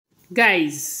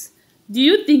Guys, do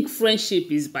you think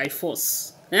friendship is by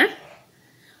force?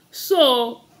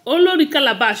 So, Olori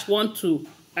Calabash want to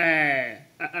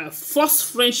force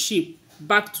friendship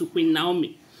back to Queen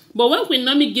Naomi. But when Queen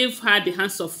Naomi gave her the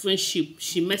hands of friendship,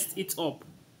 she messed it up.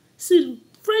 See,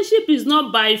 friendship is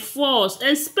not by force,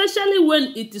 especially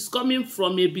when it is coming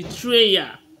from a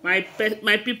betrayer, my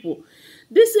people.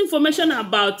 This information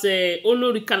about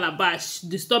Olori Calabash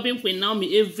disturbing Queen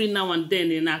Naomi every now and then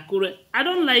in Akure, I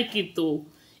don't like it though.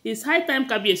 It's high time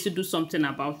Kabiyesi do something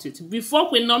about it before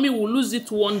Queen Naomi will lose it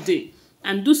one day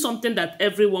and do something that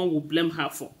everyone will blame her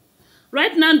for.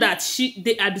 Right now that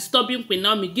they are disturbing Queen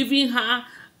Naomi, giving her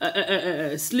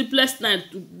sleepless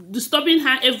night, disturbing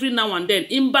her every now and then,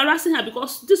 embarrassing her,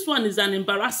 because this one is an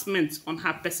embarrassment on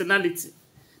her personality.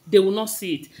 They will not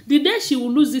see it. The day she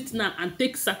will lose it now and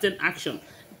take certain action,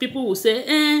 people will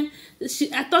say,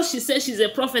 I thought she said she's a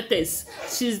prophetess.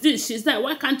 She's this, she's that.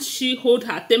 Why can't she hold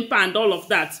her temper and all of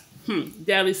that?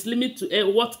 There is limit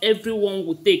to what everyone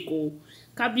will take. Oh,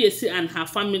 Kabiyesi and her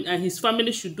family and his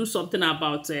family should do something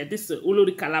about this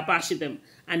Olori Calabash them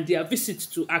and their visit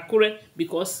to Akure,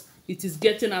 because it is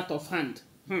getting out of hand.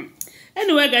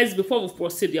 Anyway, guys, before we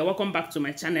proceed, you're welcome back to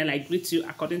my channel. I greet you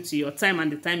according to your time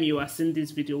and the time you are seeing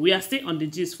this video. We are still on the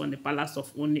gist from the palace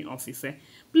of Ooni of Ife.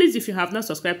 Please, if you have not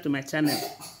subscribed to my channel,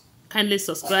 kindly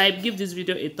subscribe, give this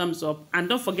video a thumbs up, and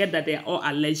don't forget that they are all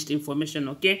alleged information,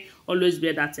 okay? Always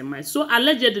bear that in mind. So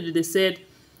allegedly they said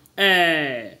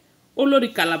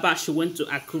Olori Calabash went to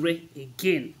Akure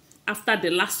again. After the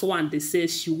last one, they say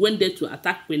she went there to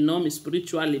attack Queen Naomi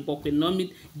spiritually, but Queen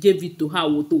Naomi gave it to her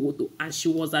woto, and she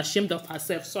was ashamed of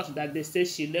herself, such that they say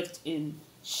she left in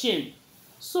shame.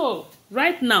 So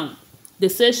right now, they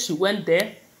say she went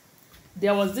there.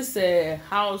 There was this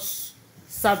house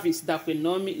service that Queen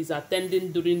Naomi is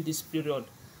attending during this period,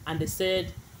 and they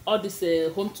said all this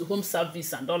home-to-home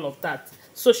service and all of that.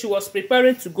 So she was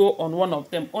preparing to go on one of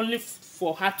them, only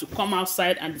for her to come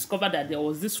outside and discover that there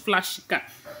was this flash car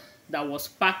that was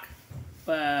parked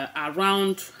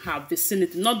around her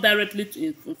vicinity, not directly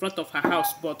in front of her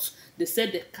house, but they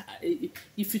said the car,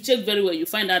 if you check very well, you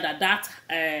find out that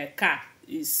that car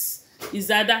is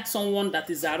either someone that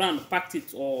is around parked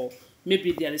it, or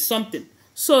maybe there is something.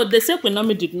 So they said Queen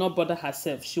Naomi did not bother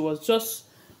herself. She was just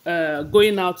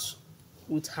going out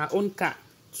with her own car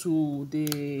to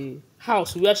the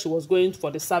house where she was going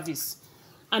for the service.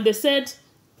 And they said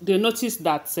they noticed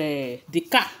that the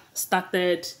car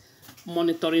started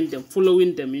monitoring them,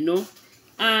 following them, you know.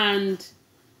 And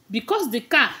because the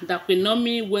car that Queen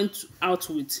Naomi went out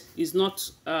with is not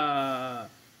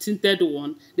tinted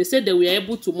one, they said they were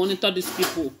able to monitor these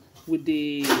people with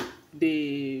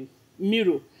the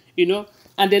mirror, you know.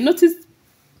 And they noticed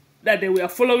that they were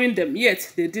following them,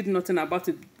 yet they did nothing about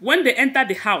it. When they entered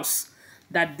the house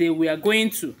that they were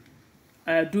going to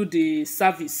do the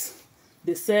service,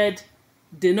 they said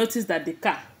they noticed that the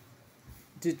car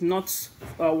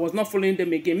was not following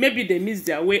them again. Maybe they missed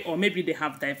their way, or maybe they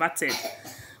have diverted.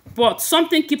 But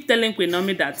something keep telling Queen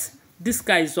Naomi that this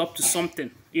guy is up to something,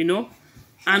 you know.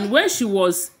 And when she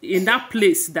was in that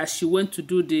place that she went to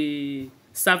do the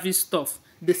service stuff,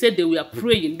 they said they were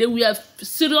praying. They were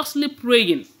seriously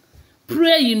praying,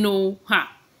 you know,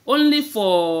 only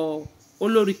for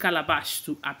Olori Calabash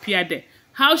to appear there.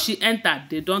 How she entered,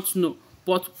 they don't know.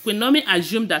 But Queen Naomi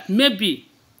assumed that maybe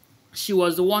she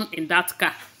was the one in that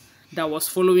car that was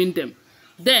following them.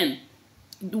 Then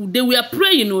they were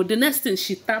praying, you know. The next thing,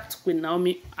 she tapped Queen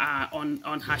Naomi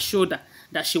on her shoulder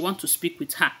that she want to speak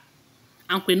with her.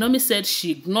 And Queen Naomi said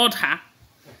she ignored her.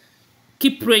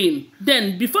 Keep praying.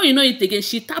 Then before you know it again,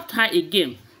 she tapped her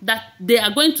again, that they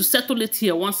are going to settle it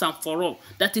here once and for all,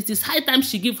 that it is high time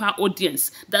she give her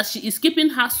audience, that she is keeping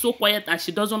her so quiet and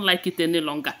she doesn't like it any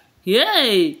longer.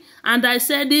 Yay! And I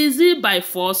said, is it by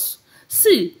force?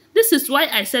 See, this is why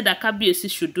I said that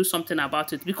Kabiyesi should do something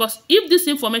about it. Because if this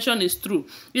information is true,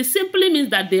 it simply means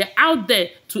that they're out there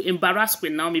to embarrass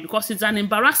Queen Naomi, because it's an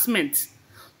embarrassment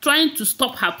trying to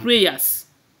stop her prayers.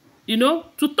 You know,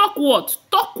 to talk what?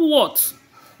 Talk what?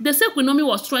 They said Queen Naomi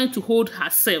was trying to hold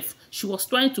herself. She was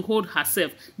trying to hold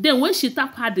herself. Then when she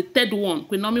tapped her the third one,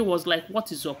 Queen Naomi was like,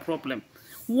 what is your problem?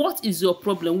 What is your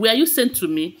problem? Were you sent to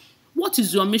me? What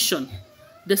is your mission?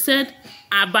 They said,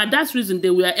 by that reason,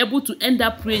 they were able to end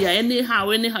up prayer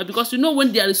anyhow, because you know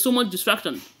when there is so much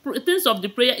distraction, things of the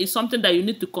prayer is something that you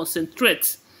need to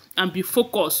concentrate and be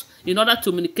focused in order to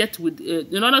communicate with,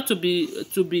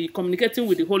 to be communicating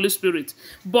with the Holy Spirit.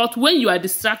 But when you are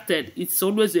distracted, it's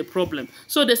always a problem.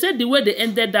 So they said the way they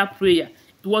ended that prayer,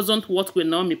 it wasn't what Queen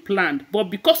Naomi planned. But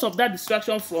because of that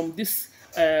distraction from this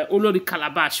Olori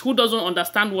Calabash, who doesn't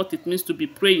understand what it means to be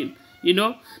praying, you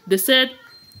know, they said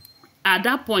At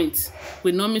that point,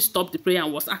 Queen Naomi stopped the prayer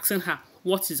and was asking her,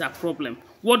 what is her problem?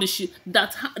 What is she?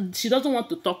 That she doesn't want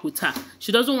to talk with her.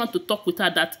 She doesn't want to talk with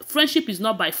her. That friendship is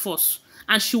not by force.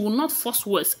 And she will not force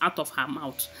words out of her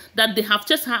mouth. That they have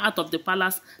chased her out of the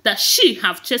palace. That she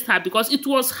have chased her because it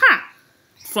was her.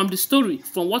 From the story,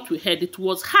 from what we heard, it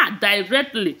was her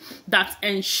directly that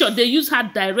ensured they used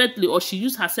her directly, or she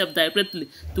used herself directly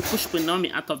to push Queen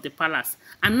Naomi out of the palace.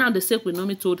 And now they say Queen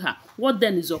Naomi told her, what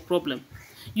then is your problem?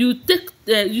 You took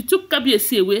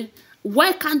Kabiyesi away.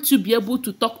 Why can't you be able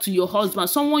to talk to your husband,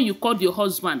 someone you called your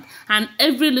husband, and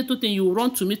every little thing you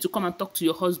run to me to come and talk to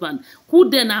your husband? Who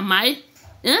then am I?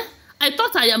 Eh? I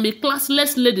thought I am a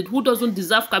classless lady who doesn't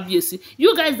deserve Kabiyesi.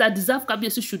 You guys that deserve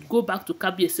Kabiyesi should go back to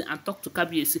Kabiyesi and talk to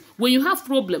Kabiyesi. When you have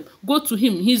problem, go to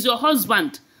him. He's your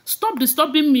husband. Stop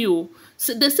disturbing me. Oh.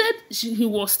 So they said she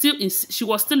was still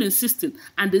insisting,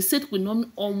 and they said Queen Naomi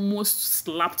almost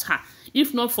slapped her.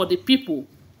 If not for the people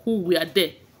who were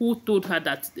there, who told her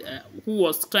that, who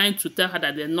was trying to tell her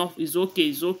that enough is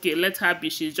okay, let her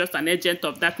be. She's just an agent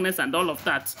of darkness and all of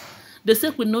that. They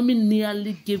said Queen Naomi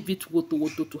nearly gave it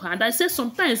woto to her. And I said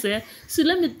sometimes, see,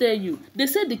 let me tell you, they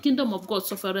said the kingdom of God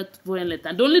suffereth violence,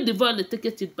 and only the violent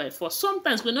taketh it by force.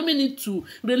 Sometimes Queen Naomi need to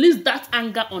release that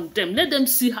anger on them. Let them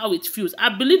see how it feels. I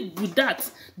believe with that,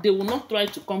 they will not try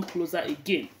to come closer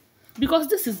again. Because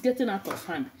this is getting out of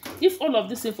hand. If all of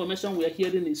this information we are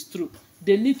hearing is true,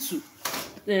 they need to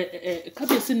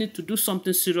Kabiyesi need to do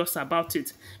something serious about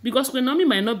it, because Queen Naomi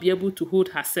might not be able to hold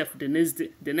herself the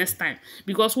next time.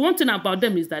 Because one thing about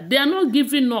them is that they are not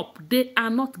giving up. They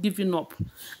are not giving up,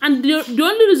 and the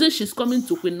only reason she's coming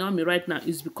to Queen Naomi right now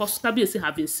is because Kabiyesi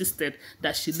have insisted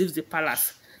that she leaves the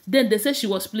palace. Then they say she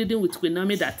was pleading with Queen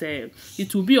Naomi that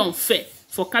it will be unfair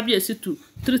for Kabiyesi to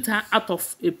treat her out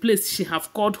of a place she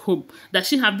have called home, that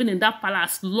she have been in that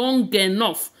palace long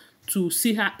enough to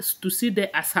see there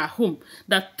as her home,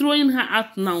 that throwing her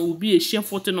out now will be a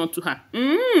shameful thing unto her.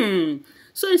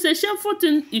 So it's a shameful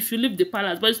thing if you leave the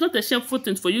palace, but it's not a shameful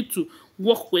thing for you to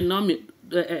walk Queen Naomi,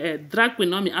 drag Queen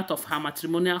Naomi out of her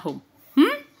matrimonial home.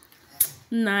 Wow,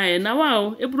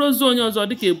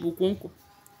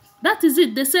 that is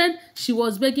it. They said she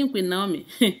was begging Queen Naomi.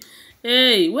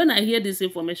 Hey, when I hear this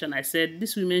information, I said,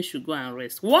 these women should go and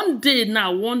rest. One day, Queen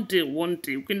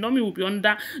Naomi will be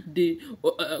under the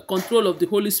control of the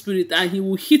Holy Spirit, and he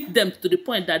will hit them to the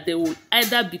point that they will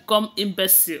either become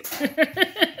imbecile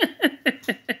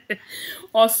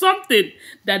or something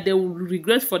that they will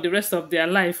regret for the rest of their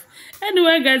life.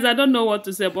 Anyway, guys, I don't know what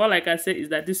to say, but all I can say is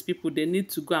that these people, they need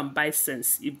to go and buy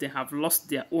sense if they have lost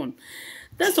their own.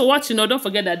 Thanks for watching. Don't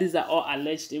forget that these are all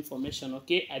alleged information,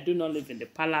 okay? I do not live in the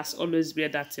palace. Always bear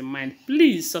that in mind.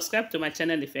 Please subscribe to my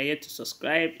channel if you're yet to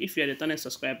subscribe, if you're a returning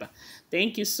subscriber.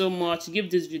 Thank you so much. Give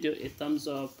this video a thumbs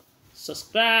up,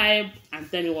 subscribe,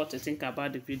 and tell me what you think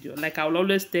about the video. Like I will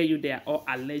always tell you, they are all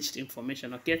alleged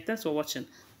information, okay? Thanks for watching.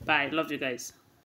 Bye. Love you guys.